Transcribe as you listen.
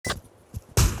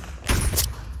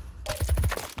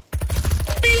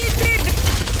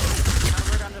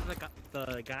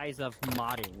the guise of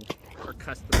modding or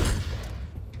custom.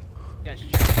 Yes.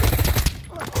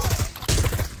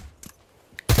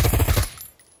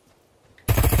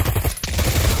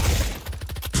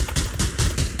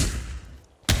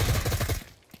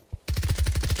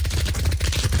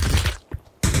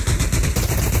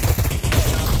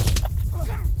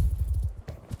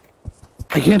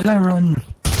 I can't run.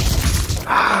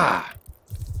 Ah!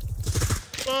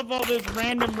 Love all this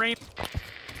random rain.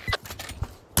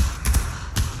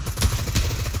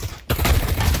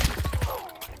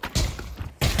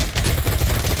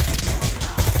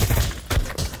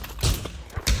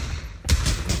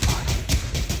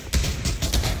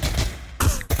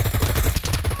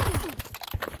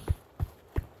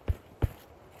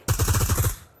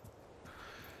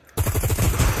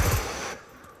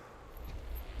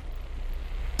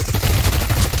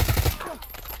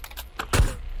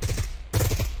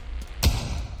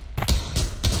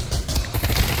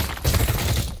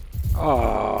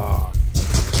 Oh.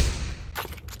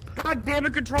 God damn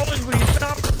it, controllers, will you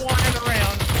stop flying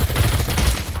around?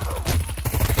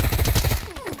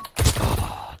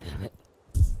 Oh, damn it.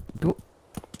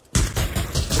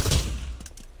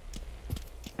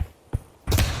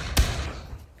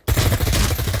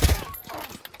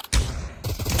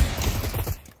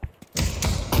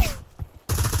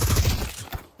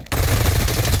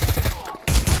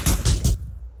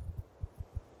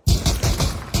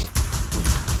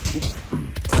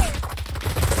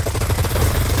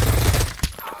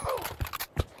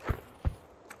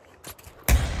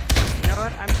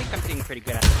 I think I'm doing pretty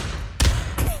good at it.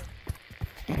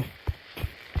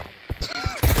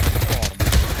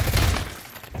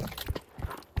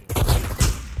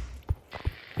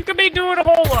 You could be doing a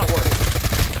whole lot worse.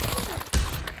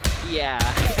 Yeah.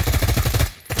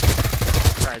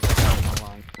 Sorry, it's coming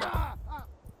along.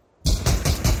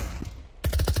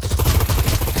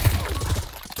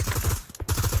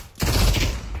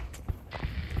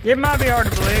 It might be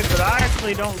hard to believe, but I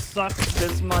actually don't suck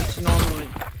this much normally.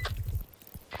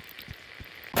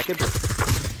 I could.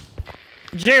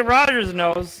 Jay Rogers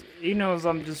knows. He knows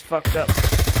I'm just fucked up.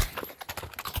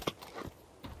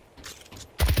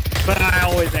 But I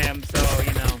always am, so,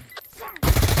 you know.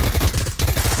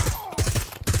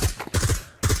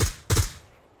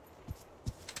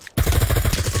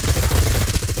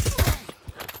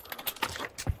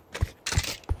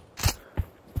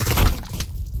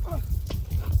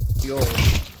 Yo.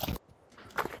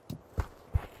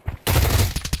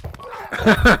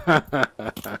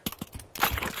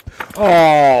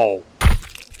 Oh.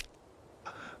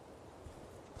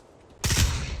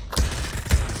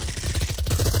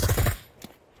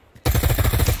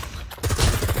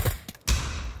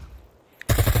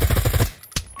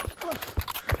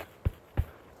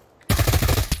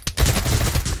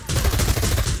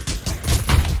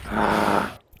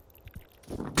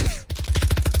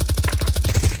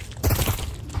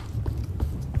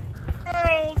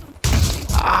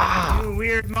 You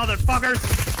weird motherfuckers!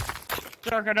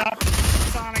 Suck it up,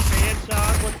 Sonic the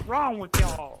Hedgehog. What's wrong with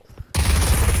y'all?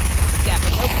 Got me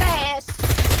so fast.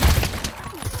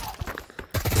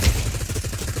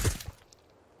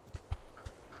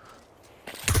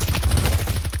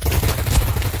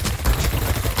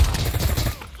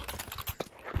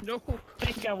 No, I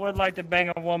think I would like to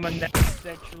bang a woman that's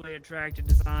sexually attracted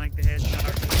to Sonic the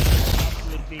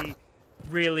Hedgehog. Would be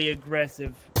really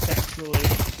aggressive sexually.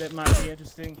 That might be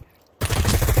interesting.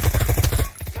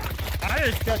 I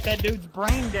just shut that dude's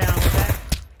brain down with that.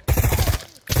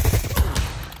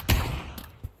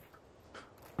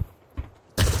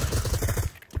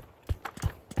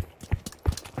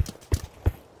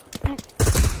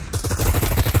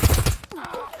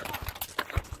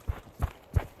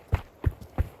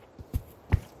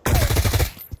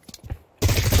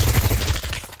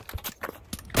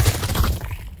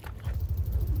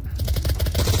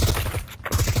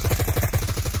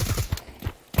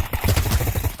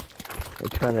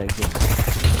 Try that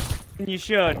again. You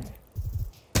should.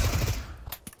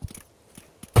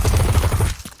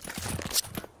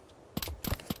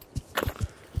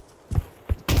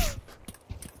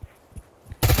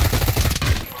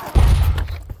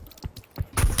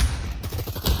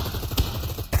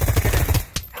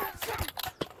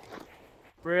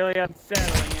 Really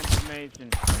unsettling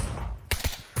information.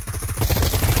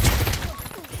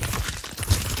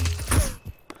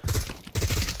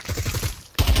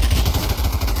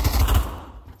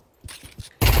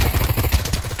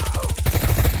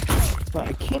 But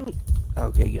I can't.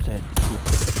 Okay, yes, I had.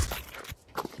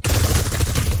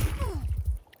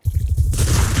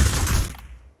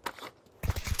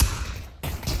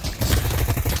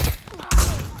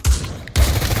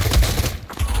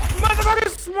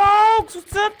 Motherfucking smokes!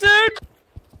 Alex, what's up, dude?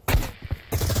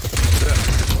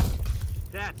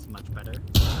 That's much better.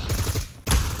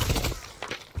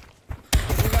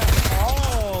 We got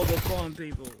all the fun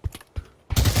people.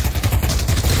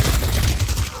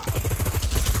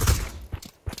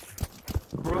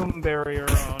 Room barrier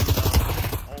on.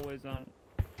 Always on.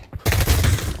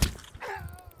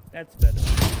 That's better.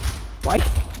 What?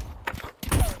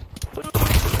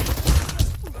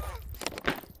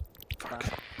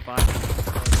 Five.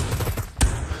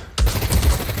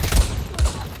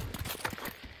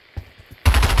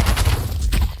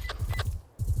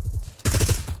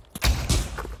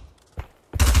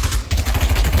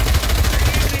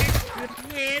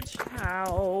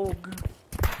 Hedgehog.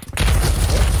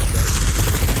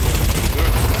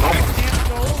 Can't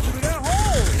go through that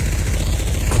hole.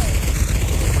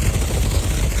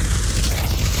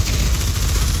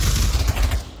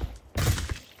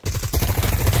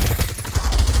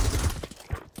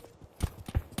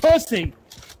 Pussy.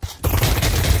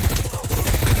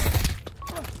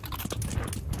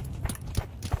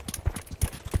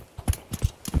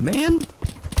 Man?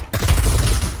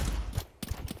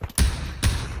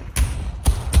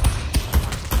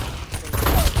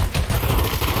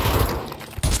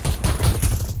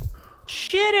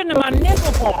 Shit into my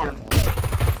nipple farm.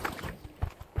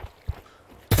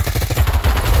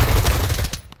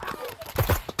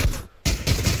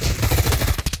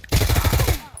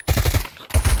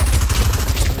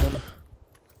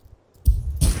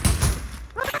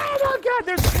 Oh my god,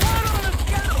 there's blood on the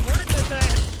scout. Where did this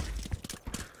at?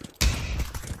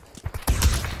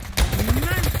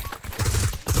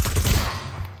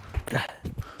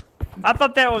 I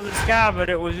thought that was a sky, but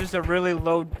it was just a really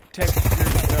low textured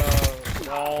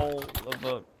wall of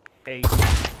a cave.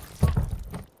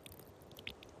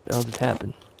 What just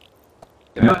happened?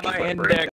 My index